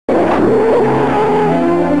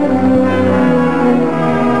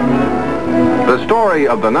The story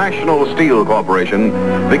of the National Steel Corporation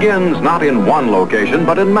begins not in one location,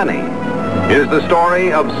 but in many. It is the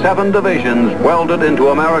story of 7 divisions welded into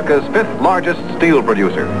America's 5th largest steel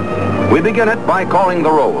producer. We begin it by calling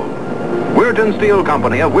the roll. Weirton Steel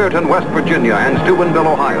Company of Weirton, West Virginia and Steubenville,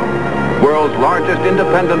 Ohio. World's largest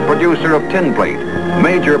independent producer of tin plate.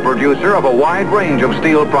 Major producer of a wide range of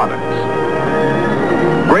steel products.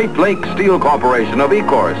 Great Lakes Steel Corporation of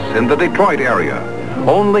Ecorse in the Detroit area.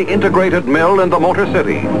 Only integrated mill in the Motor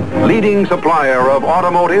City. Leading supplier of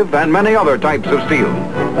automotive and many other types of steel.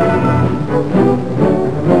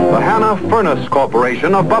 The Hanna Furnace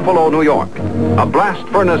Corporation of Buffalo, New York. A blast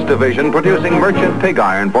furnace division producing merchant pig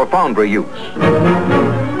iron for foundry use.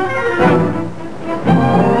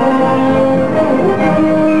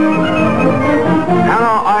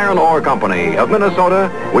 Hanna Iron Ore Company of Minnesota,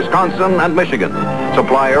 Wisconsin, and Michigan.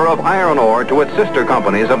 Supplier of iron ore to its sister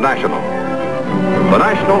companies of National. The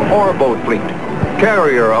National Ore Boat Fleet,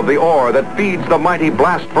 carrier of the ore that feeds the mighty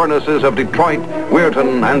blast furnaces of Detroit,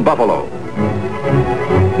 Weirton, and Buffalo.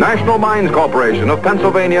 National Mines Corporation of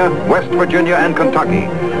Pennsylvania, West Virginia, and Kentucky,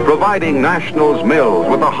 providing National's mills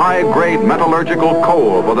with a high-grade metallurgical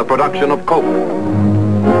coal for the production of coke.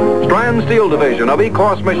 Strand Steel Division of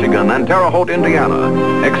Ecorse, Michigan, and Terre Haute, Indiana,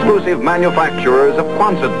 exclusive manufacturers of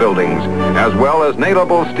Quonset buildings, as well as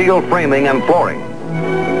nailable steel framing and flooring.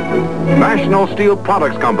 National Steel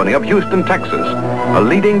Products Company of Houston, Texas, a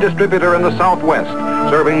leading distributor in the Southwest,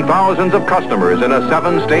 serving thousands of customers in a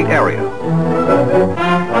 7-state area.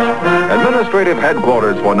 Administrative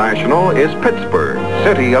headquarters for National is Pittsburgh,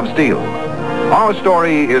 City of Steel. Our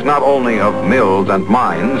story is not only of mills and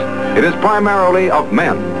mines, it is primarily of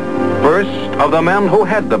men. First, of the men who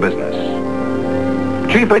head the business.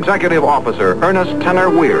 Chief Executive Officer Ernest Tenner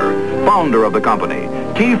Weir, founder of the company,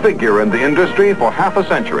 key figure in the industry for half a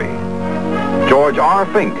century. George R.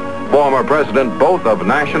 Fink, former president both of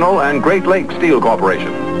National and Great Lakes Steel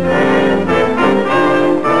Corporation.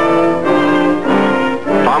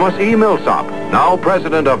 Thomas E. Millsop, now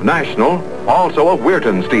president of National, also of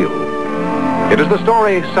Weirton Steel. It is the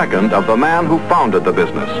story, second, of the man who founded the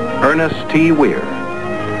business, Ernest T. Weir.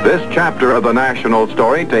 This chapter of the National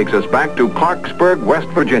story takes us back to Clarksburg, West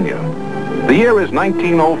Virginia. The year is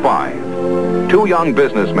 1905. 2 young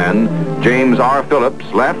businessmen, James R. Phillips,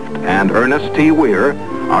 left, and Ernest T. Weir,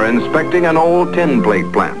 are inspecting an old tin plate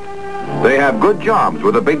plant. They have good jobs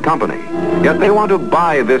with a big company, yet they want to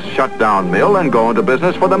buy this shut-down mill and go into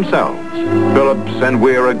business for themselves. Phillips and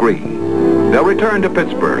Weir agree. They'll return to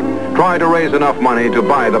Pittsburgh, try to raise enough money to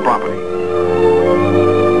buy the property.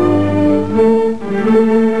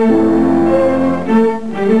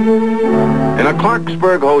 In a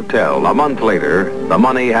Clarksburg hotel a month later, the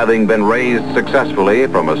money having been raised successfully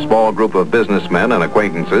from a small group of businessmen and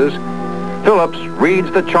acquaintances, Phillips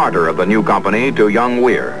reads the charter of the new company to young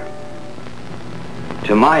Weir.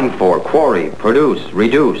 To mine for, quarry, produce,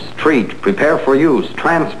 reduce, treat, prepare for use,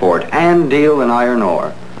 transport, and deal in iron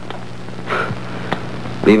ore.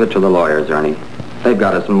 Leave it to the lawyers, Ernie. They've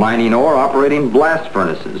got us mining ore, operating blast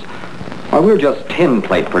furnaces, while we're just tin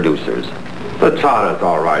plate producers. The charter's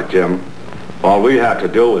all right, Jim. All we have to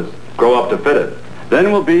do is grow up to fit it.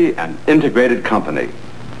 Then we'll be an integrated company,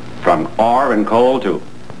 from ore and coal to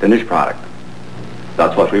finished product.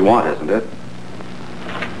 That's what we want, isn't it?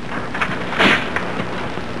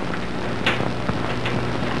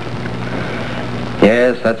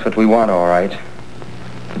 Yes, that's what we want, all right.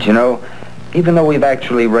 But you know, even though we've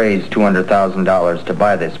actually raised $200,000 to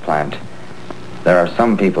buy this plant, there are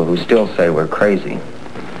some people who still say we're crazy.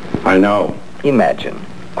 I know. Imagine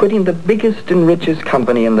quitting the biggest and richest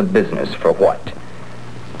company in the business for what?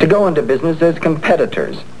 To go into business as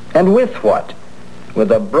competitors. And with what?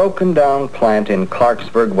 With a broken-down plant in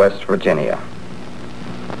Clarksburg, West Virginia.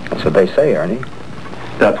 That's what they say, Ernie.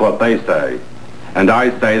 That's what they say. And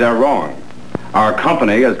I say they're wrong. Our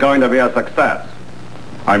company is going to be a success.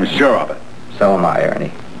 I'm sure of it. So am I,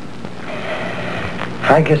 Ernie.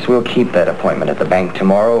 I guess we'll keep that appointment at the bank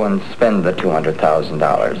tomorrow and spend the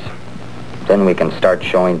 $200,000. Then we can start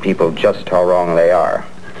showing people just how wrong they are.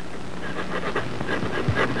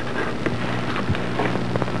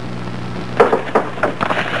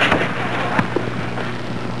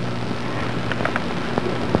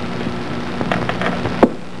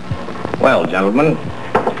 Well, gentlemen,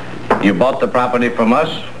 you bought the property from us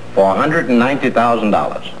for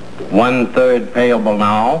 $190,000. 1/3 payable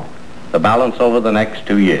now, the balance over the next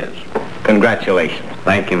 2 years. Congratulations.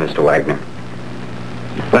 Thank you, Mr. Wagner.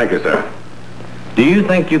 Thank you, sir. Do you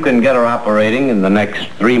think you can get her operating in the next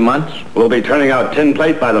 3 months? We'll be turning out tin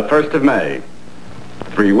plate by the 1st of May.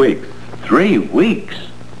 3 weeks. 3 weeks?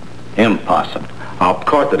 Impossible. Of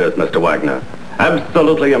course it is, Mr. Wagner.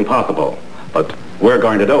 Absolutely impossible. But we're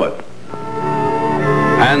going to do it.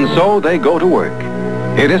 And so they go to work.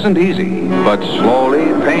 It isn't easy, but slowly,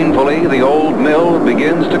 painfully, the old mill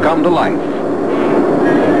begins to come to life.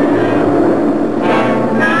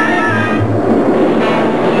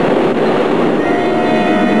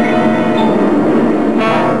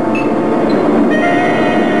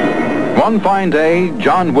 One fine day,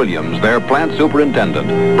 John Williams, their plant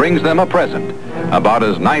superintendent, brings them a present, about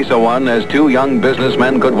as nice a one as two young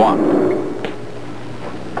businessmen could want.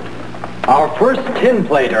 Our first tin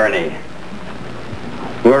plate, Ernie.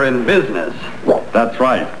 We're in business. That's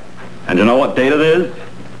right. And you know what date it is?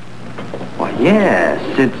 Why, yes,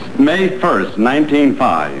 it's... May 1st,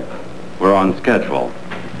 1905. We're on schedule.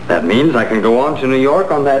 That means I can go on to New York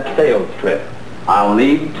on that sales trip. I'll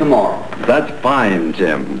leave tomorrow. That's fine,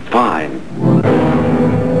 Jim. Fine.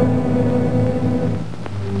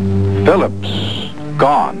 Phillips,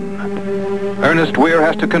 gone. Ernest Weir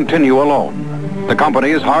has to continue alone. The company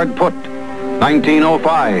is hard put.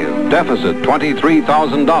 1905, deficit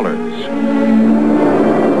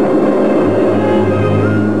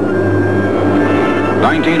 $23,000.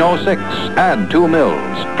 1906, add 2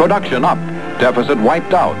 mills. Production up. Deficit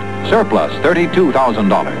wiped out. Surplus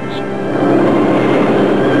 $32,000.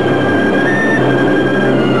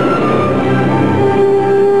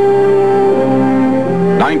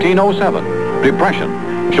 1907, depression,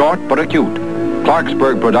 short but acute.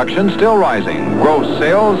 Clarksburg production still rising. Gross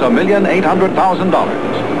sales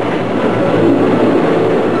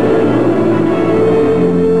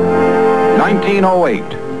 $1,800,000.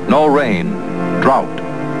 1908, no rain, drought.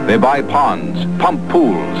 They buy ponds, pump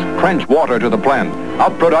pools, trench water to the plant,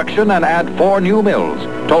 up production and add 4 new mills.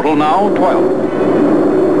 Total now 12.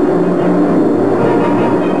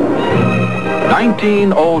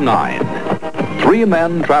 1909. 3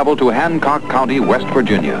 men travel to Hancock County, West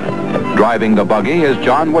Virginia. Driving the buggy is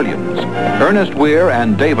John Williams. Ernest Weir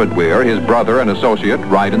and David Weir, his brother and associate,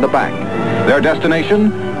 ride in the back. Their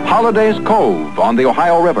destination, Holliday's Cove on the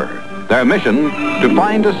Ohio River. Their mission, to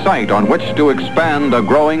find a site on which to expand a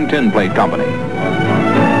growing tin plate company.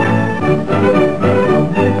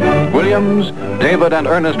 Williams, David, and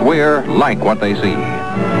Ernest Weir like what they see.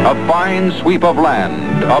 A fine sweep of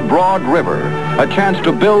land, a broad river, a chance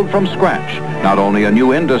to build from scratch. Not only a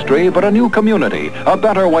new industry, but a new community, a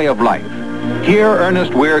better way of life. Here,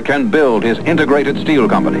 Ernest Weir can build his integrated steel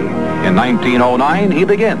company. In 1909, he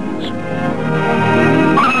begins.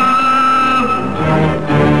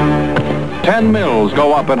 10 mills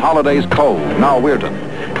go up in Holliday's Cove, now Weirton.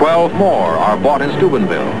 12 more are bought in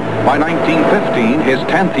Steubenville. By 1915, his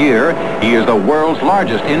 10th year, he is the world's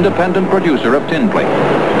largest independent producer of tin plate.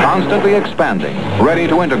 Constantly expanding, ready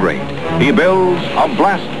to integrate. He builds a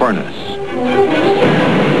blast furnace,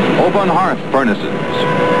 open hearth furnaces,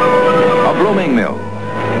 a blooming mill.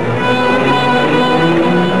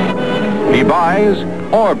 He buys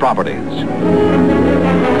ore properties,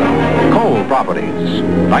 coal properties.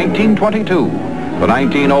 1922, the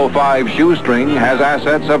 1905 shoestring has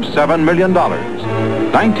assets of $7 million.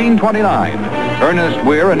 1929, Ernest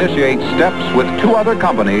Weir initiates steps with 2 other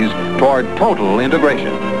companies toward total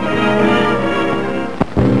integration.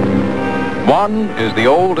 One is the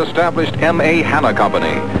old established M.A. Hanna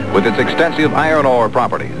Company with its extensive iron ore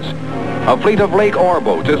properties. A fleet of lake ore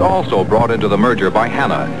boats is also brought into the merger by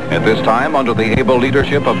Hanna, at this time under the able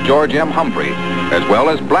leadership of George M. Humphrey, as well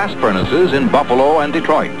as blast furnaces in Buffalo and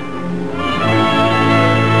Detroit.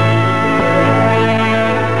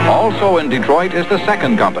 Also in Detroit is the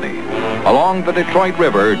second company. Along the Detroit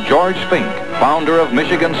River, George Fink, founder of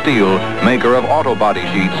Michigan Steel, maker of auto body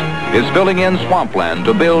sheets, is filling in swampland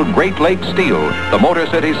to build Great Lakes Steel, the Motor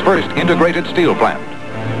City's first integrated steel plant.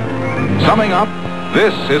 Summing up,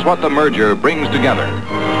 this is what the merger brings together.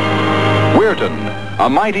 Weirton, a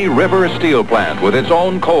mighty river steel plant with its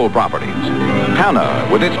own coal properties. Hanna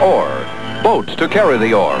with its ore, boats to carry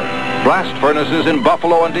the ore, blast furnaces in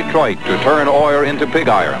Buffalo and Detroit to turn ore into pig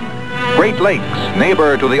iron. Great Lakes,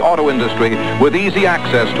 neighbor to the auto industry with easy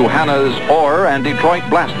access to Hanna's ore and Detroit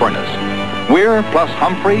blast furnace. Weir plus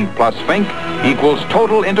Humphrey plus Fink equals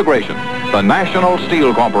total integration, the National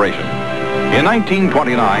Steel Corporation. In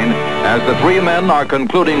 1929, as the 3 men are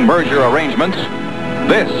concluding merger arrangements,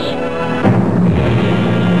 this.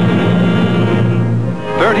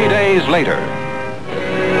 30 days later.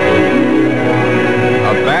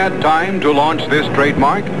 A bad time to launch this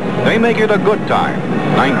trademark? They make it a good time.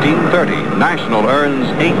 1930, National earns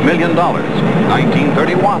 $8 million.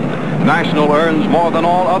 1931, National earns more than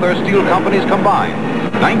all other steel companies combined.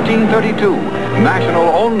 1932, National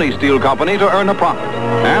only steel company to earn a profit,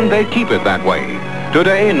 and they keep it that way.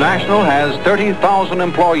 Today, National has 30,000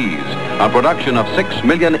 employees, a production of 6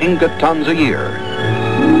 million ingot tons a year.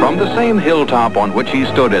 From the same hilltop on which he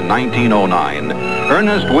stood in 1909,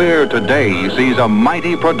 Ernest Weir today sees a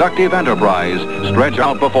mighty productive enterprise stretch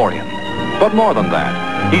out before him. But more than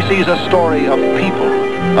that, he sees a story of people,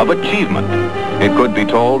 of achievement. It could be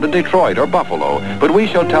told in Detroit or Buffalo, but we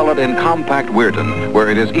shall tell it in compact Weirton, where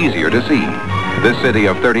it is easier to see. This city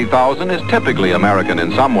of 30,000 is typically American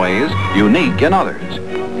in some ways, unique in others.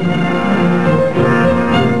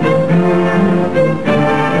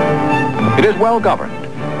 It is well governed.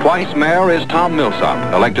 Twice mayor is Tom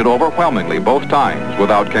Millsop, elected overwhelmingly both times,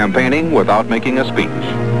 without campaigning, without making a speech.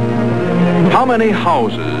 How many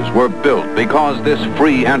houses were built because this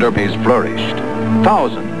free enterprise flourished?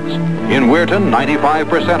 Thousands. In Weirton,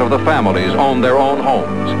 95% of the families own their own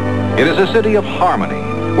homes. It is a city of harmony,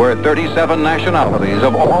 where 37 nationalities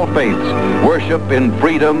of all faiths worship in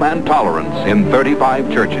freedom and tolerance in 35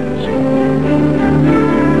 churches.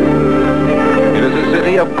 It is a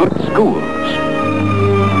city of good schools.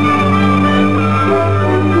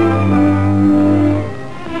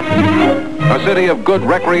 A city of good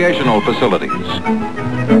recreational facilities.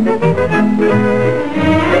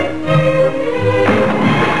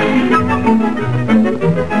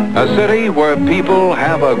 A city where people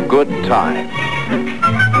have a good time.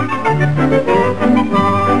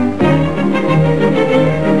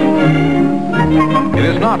 It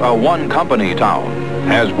is not a one-company town.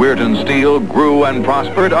 As Weirton Steel grew and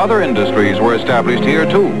prospered, other industries were established here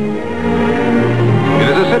too. It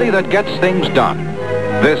is a city that gets things done.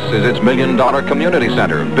 This is its $1 million community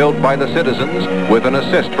center, built by the citizens with an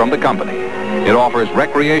assist from the company. It offers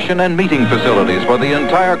recreation and meeting facilities for the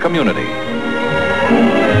entire community.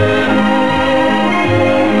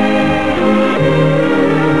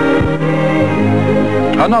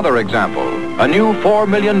 Another example, a new $4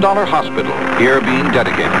 million hospital here being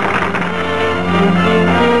dedicated.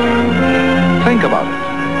 Think about it.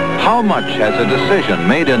 How much has a decision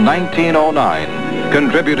made in 1909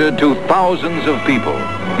 contributed to thousands of people,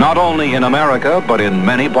 not only in America, but in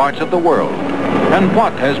many parts of the world? And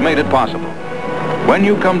what has made it possible? When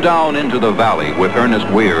you come down into the valley with Ernest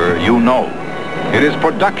Weir, you know. It is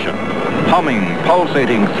production, humming,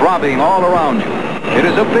 pulsating, throbbing all around you. It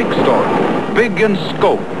is a big story, big in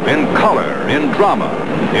scope, in color, in drama.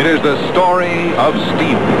 It is the story of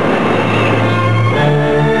steel.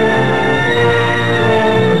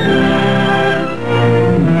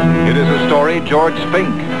 It is a story George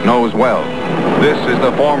Fink knows well. This is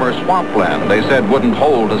the former swampland they said wouldn't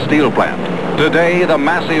hold a steel plant. Today, the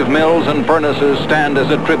massive mills and furnaces stand as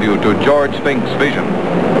a tribute to George Fink's vision.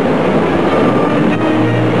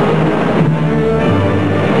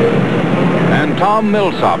 And Tom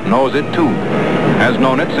Millsop knows it too. Has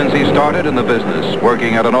known it since he started in the business,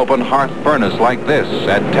 working at an open hearth furnace like this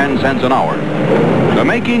at 10 cents an hour. The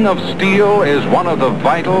making of steel is one of the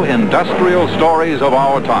vital industrial stories of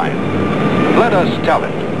our time. Let us tell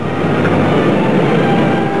it.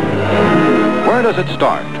 Where does it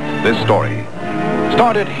start, this story?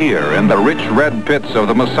 Started here in the rich red pits of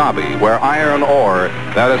the Mesabi, where iron ore,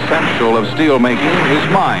 that essential of steel making, is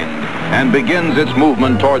mined and begins its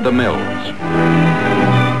movement toward the mills.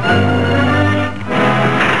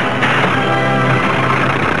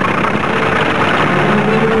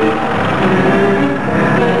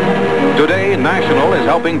 Today, National is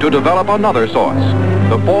helping to develop another source,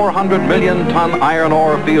 the 400 million ton iron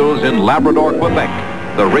ore fields in Labrador, Quebec,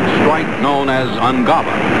 the rich strike known as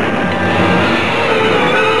Ungava.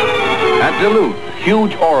 At Duluth,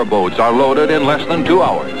 huge ore boats are loaded in less than 2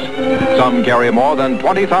 hours. Some carry more than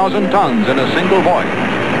 20,000 tons in a single voyage.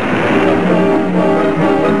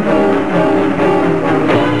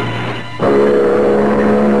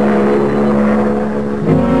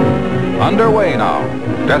 Underway now.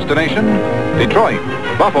 Destination, Detroit,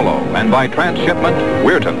 Buffalo, and by transshipment,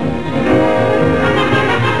 Weirton.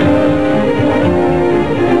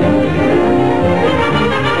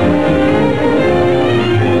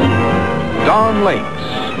 Down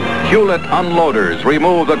lakes, Hewlett unloaders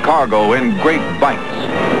remove the cargo in great bites.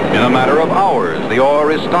 In a matter of hours, the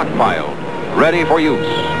ore is stockpiled, ready for use.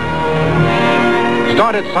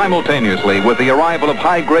 Started simultaneously with the arrival of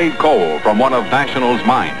high-grade coal from one of National's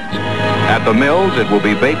mines. At the mills, it will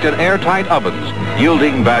be baked in airtight ovens,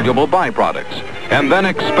 yielding valuable byproducts, and then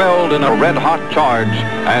expelled in a red-hot charge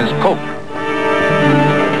as coke.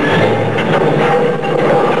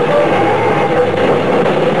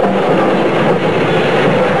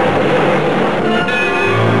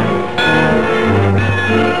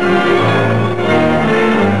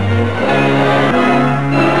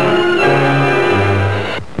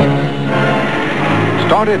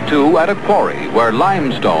 too, at a quarry where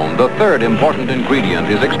limestone, the third important ingredient,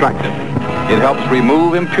 is extracted. It helps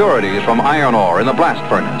remove impurities from iron ore in the blast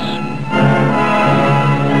furnace.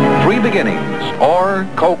 Three beginnings: ore,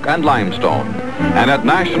 coke, and limestone. And at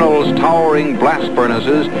National's towering blast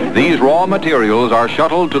furnaces, these raw materials are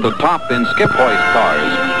shuttled to the top in skip hoist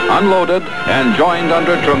cars, unloaded and joined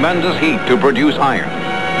under tremendous heat to produce iron.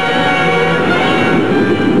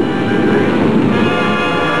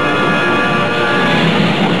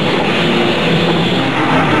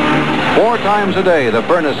 4 times a day, the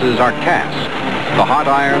furnaces are cast. The hot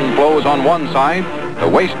iron flows on one side, the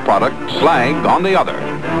waste product, slag, on the other.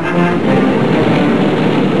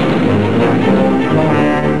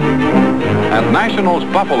 At National's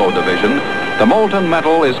Buffalo division, the molten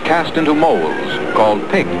metal is cast into molds called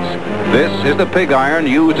pigs. This is the pig iron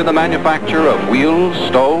used in the manufacture of wheels,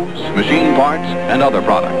 stoves, machine parts, and other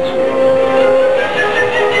products.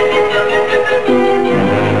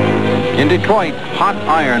 In Detroit, hot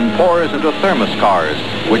iron pours into thermos cars,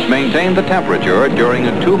 which maintain the temperature during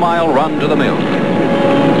a 2-mile run to the mill.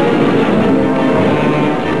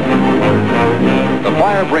 The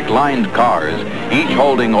fire brick-lined cars, each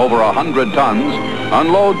holding over 100 tons,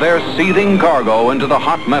 unload their seething cargo into the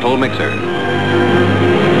hot metal mixer.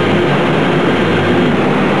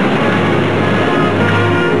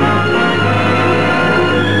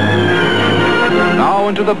 Now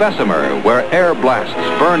into the Bessemer, where air blasts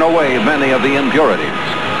burn away many of the impurities.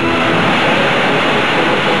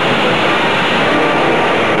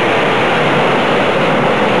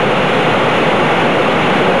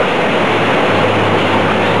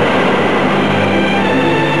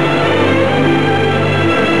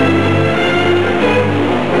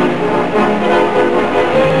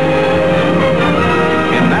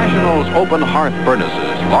 Open hearth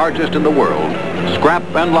furnaces, largest in the world, scrap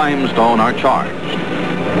and limestone are charged.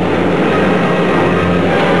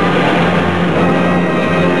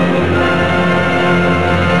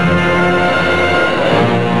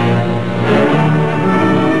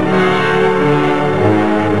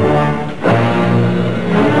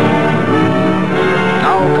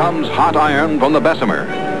 Now comes hot iron from the Bessemer.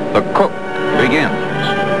 The cook begins.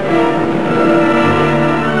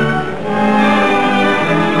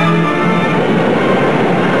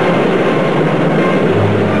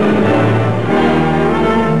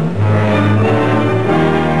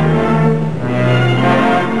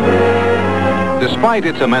 Despite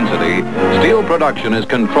its immensity, steel production is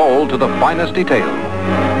controlled to the finest detail.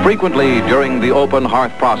 Frequently, during the open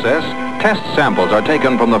hearth process, test samples are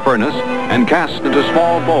taken from the furnace and cast into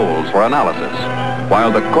small bowls for analysis.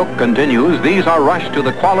 While the cook continues, these are rushed to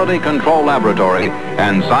the Quality Control Laboratory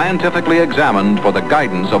and scientifically examined for the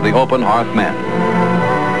guidance of the open hearth men.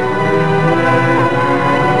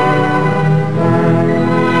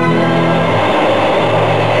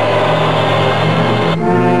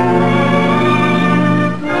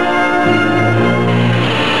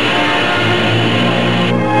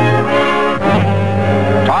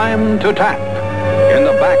 To tap. In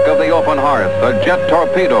the back of the open hearth, a jet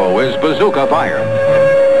torpedo is bazooka fired.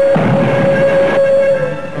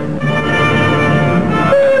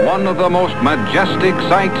 And one of the most majestic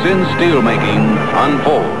sights in steelmaking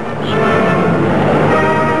unfolds.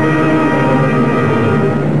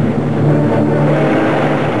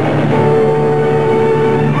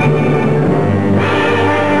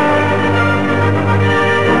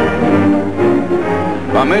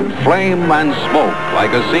 Amid flame and smoke,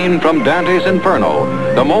 like a scene from Dante's Inferno,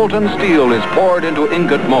 the molten steel is poured into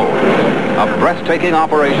ingot molds, a breathtaking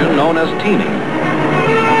operation known as teaming.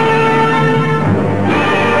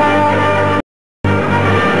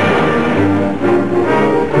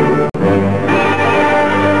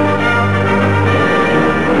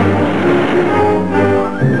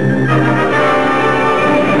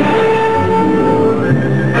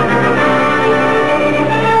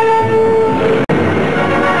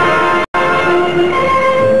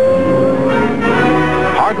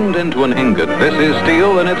 Into an ingot, this is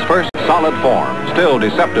steel in its first solid form, still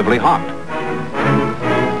deceptively hot.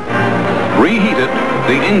 Reheated,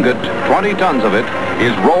 the ingot, 20 tons of it,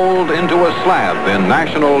 is rolled into a slab in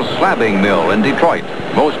National's slabbing mill in Detroit,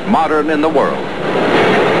 most modern in the world.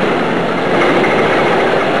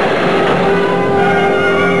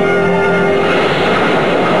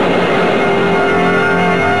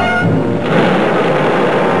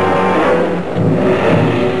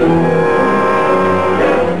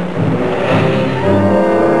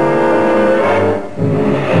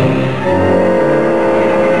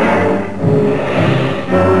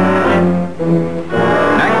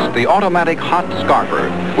 The automatic hot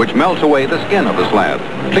scarper, which melts away the skin of the slab,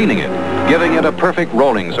 cleaning it, giving it a perfect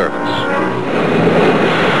rolling surface.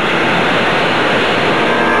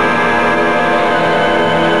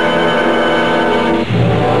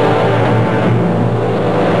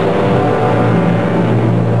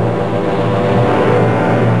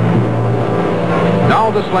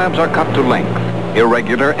 slabs are cut to length,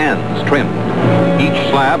 irregular ends trimmed. Each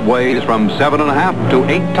slab weighs from 7.5 to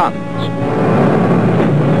 8 tons.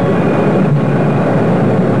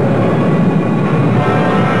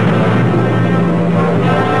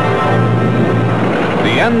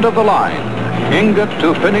 The end of the line, ingot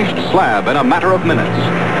to finished slab in a matter of minutes.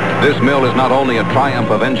 This mill is not only a triumph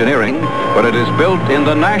of engineering, but it is built in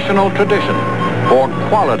the national tradition for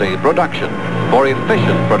quality production, for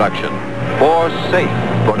efficient production, for safe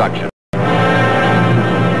production.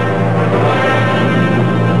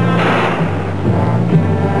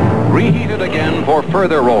 Reheated again for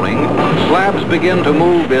further rolling, slabs begin to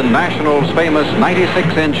move in National's famous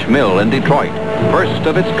 96-inch mill in Detroit, first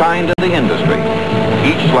of its kind in the industry.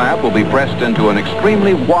 Each slab will be pressed into an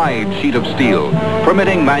extremely wide sheet of steel,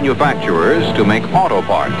 permitting manufacturers to make auto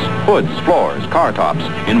parts, hoods, floors, car tops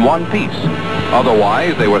in one piece.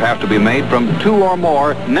 Otherwise, they would have to be made from 2 or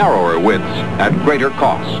more narrower widths at greater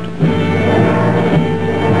cost.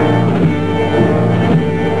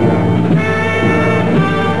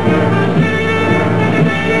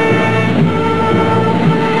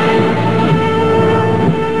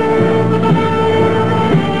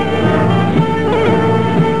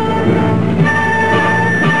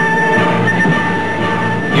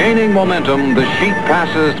 Gaining momentum, the sheet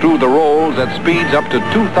passes through the rolls at speeds up to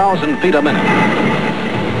 2,000 feet a minute.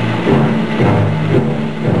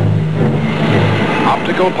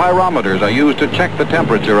 Optical pyrometers are used to check the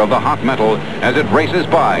temperature of the hot metal as it races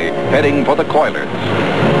by, heading for the coilers.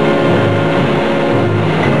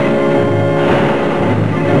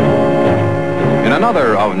 In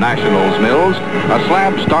another of National's mills, a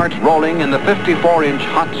slab starts rolling in the 54-inch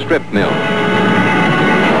hot strip mill.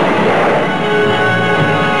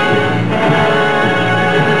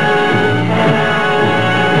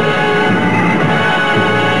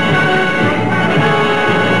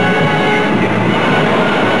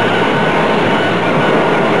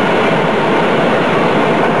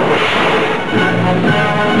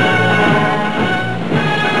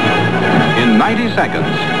 In 90 seconds,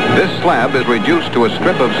 this slab is reduced to a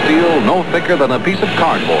strip of steel no thicker than a piece of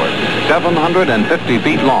cardboard, 750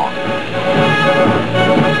 feet long.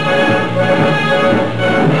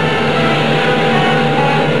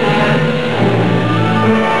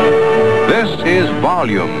 This is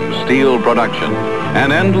volume steel production,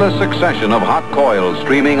 an endless succession of hot coils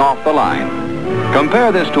streaming off the line.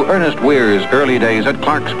 Compare this to Ernest Weir's early days at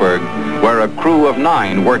Clarksburg, where a crew of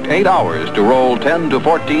 9 worked 8 hours to roll 10 to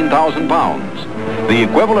 14,000 pounds. The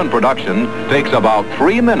equivalent production takes about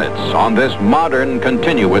 3 minutes on this modern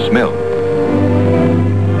continuous mill.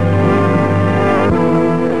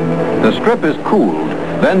 The strip is cooled,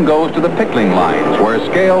 then goes to the pickling lines where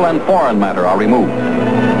scale and foreign matter are removed.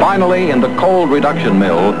 Finally, in the cold reduction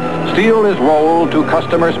mill, steel is rolled to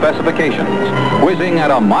customer specifications, whizzing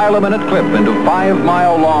at a mile-a-minute clip into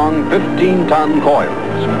 5-mile-long, 15-ton coils.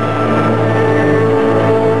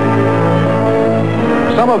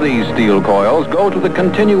 Some of these steel coils go to the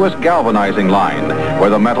continuous galvanizing line, where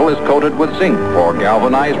the metal is coated with zinc for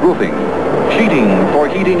galvanized roofing, sheeting for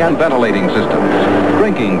heating and ventilating systems,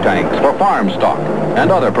 drinking tanks for farm stock,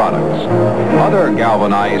 and other products. Other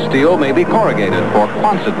galvanized steel may be corrugated for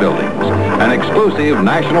Quonset buildings, an exclusive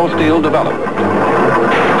National Steel development.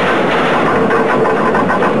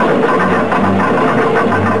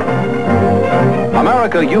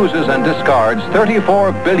 America uses and discards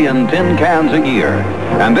 34 billion tin cans a year,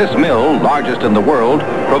 and this mill, largest in the world,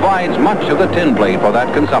 provides much of the tin plate for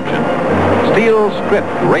that consumption. Steel strip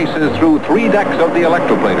races through 3 decks of the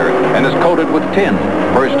electroplater and is coated with tin,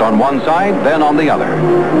 first on one side, then on the other.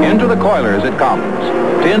 Into the coilers it comes,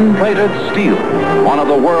 tin-plated steel, one of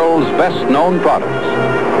the world's best-known products.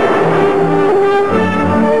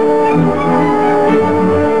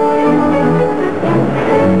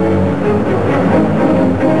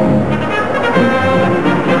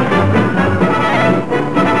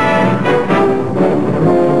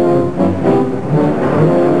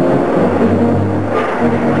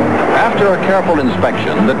 After a careful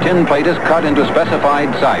inspection, the tin plate is cut into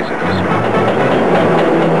specified sizes.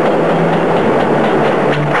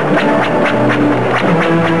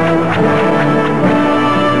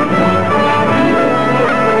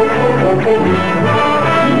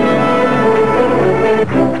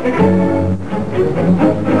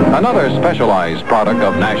 Another specialized product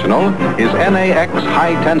of National is NAX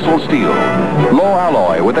high-tensile steel, low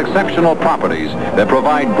alloy with exceptional properties that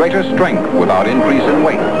provide greater strength without increase in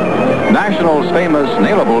weight. National's famous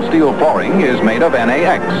nailable steel flooring is made of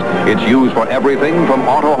NAX. It's used for everything from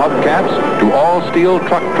auto hubcaps to all steel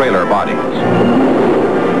truck trailer bodies.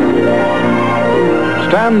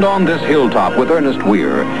 Stand on this hilltop with Ernest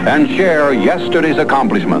Weir and share yesterday's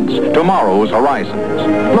accomplishments, tomorrow's horizons.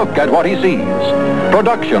 Look at what he sees.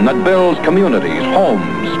 Production that builds communities,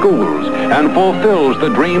 homes, schools, and fulfills the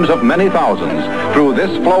dreams of many thousands through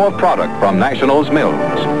this flow of product from National's mills.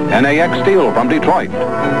 NAX steel from Detroit.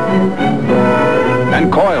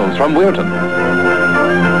 And coils from Weirton.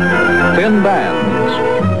 Thin bands.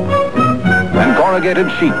 And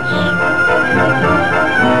corrugated sheets.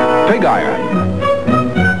 Pig iron.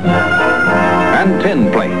 And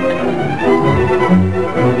tin plate.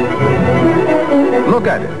 Look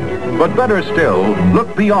at it. But better still,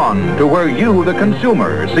 look beyond to where you, the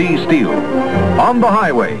consumer, see steel. On the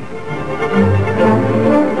highway.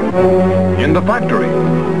 In the factory.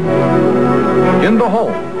 In the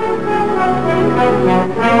home.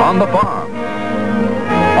 On the farm.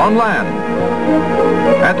 On land.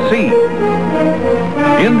 At sea.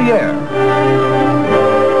 In the air.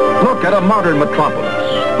 Look at a modern metropolis.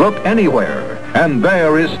 Look anywhere, and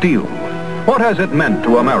there is steel. What has it meant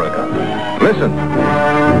to America? Listen.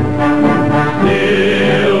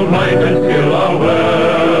 Steel, might and steel are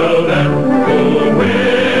welded to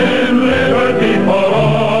win liberty for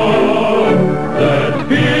all. Let's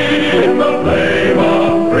keep the flame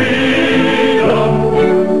of freedom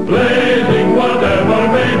blazing whatever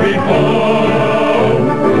may befall.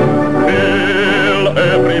 Fill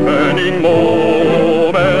every burning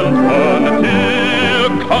moment until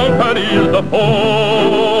company is the foe.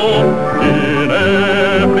 In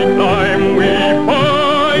every time we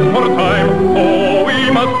fight for time, oh, we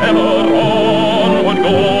must ever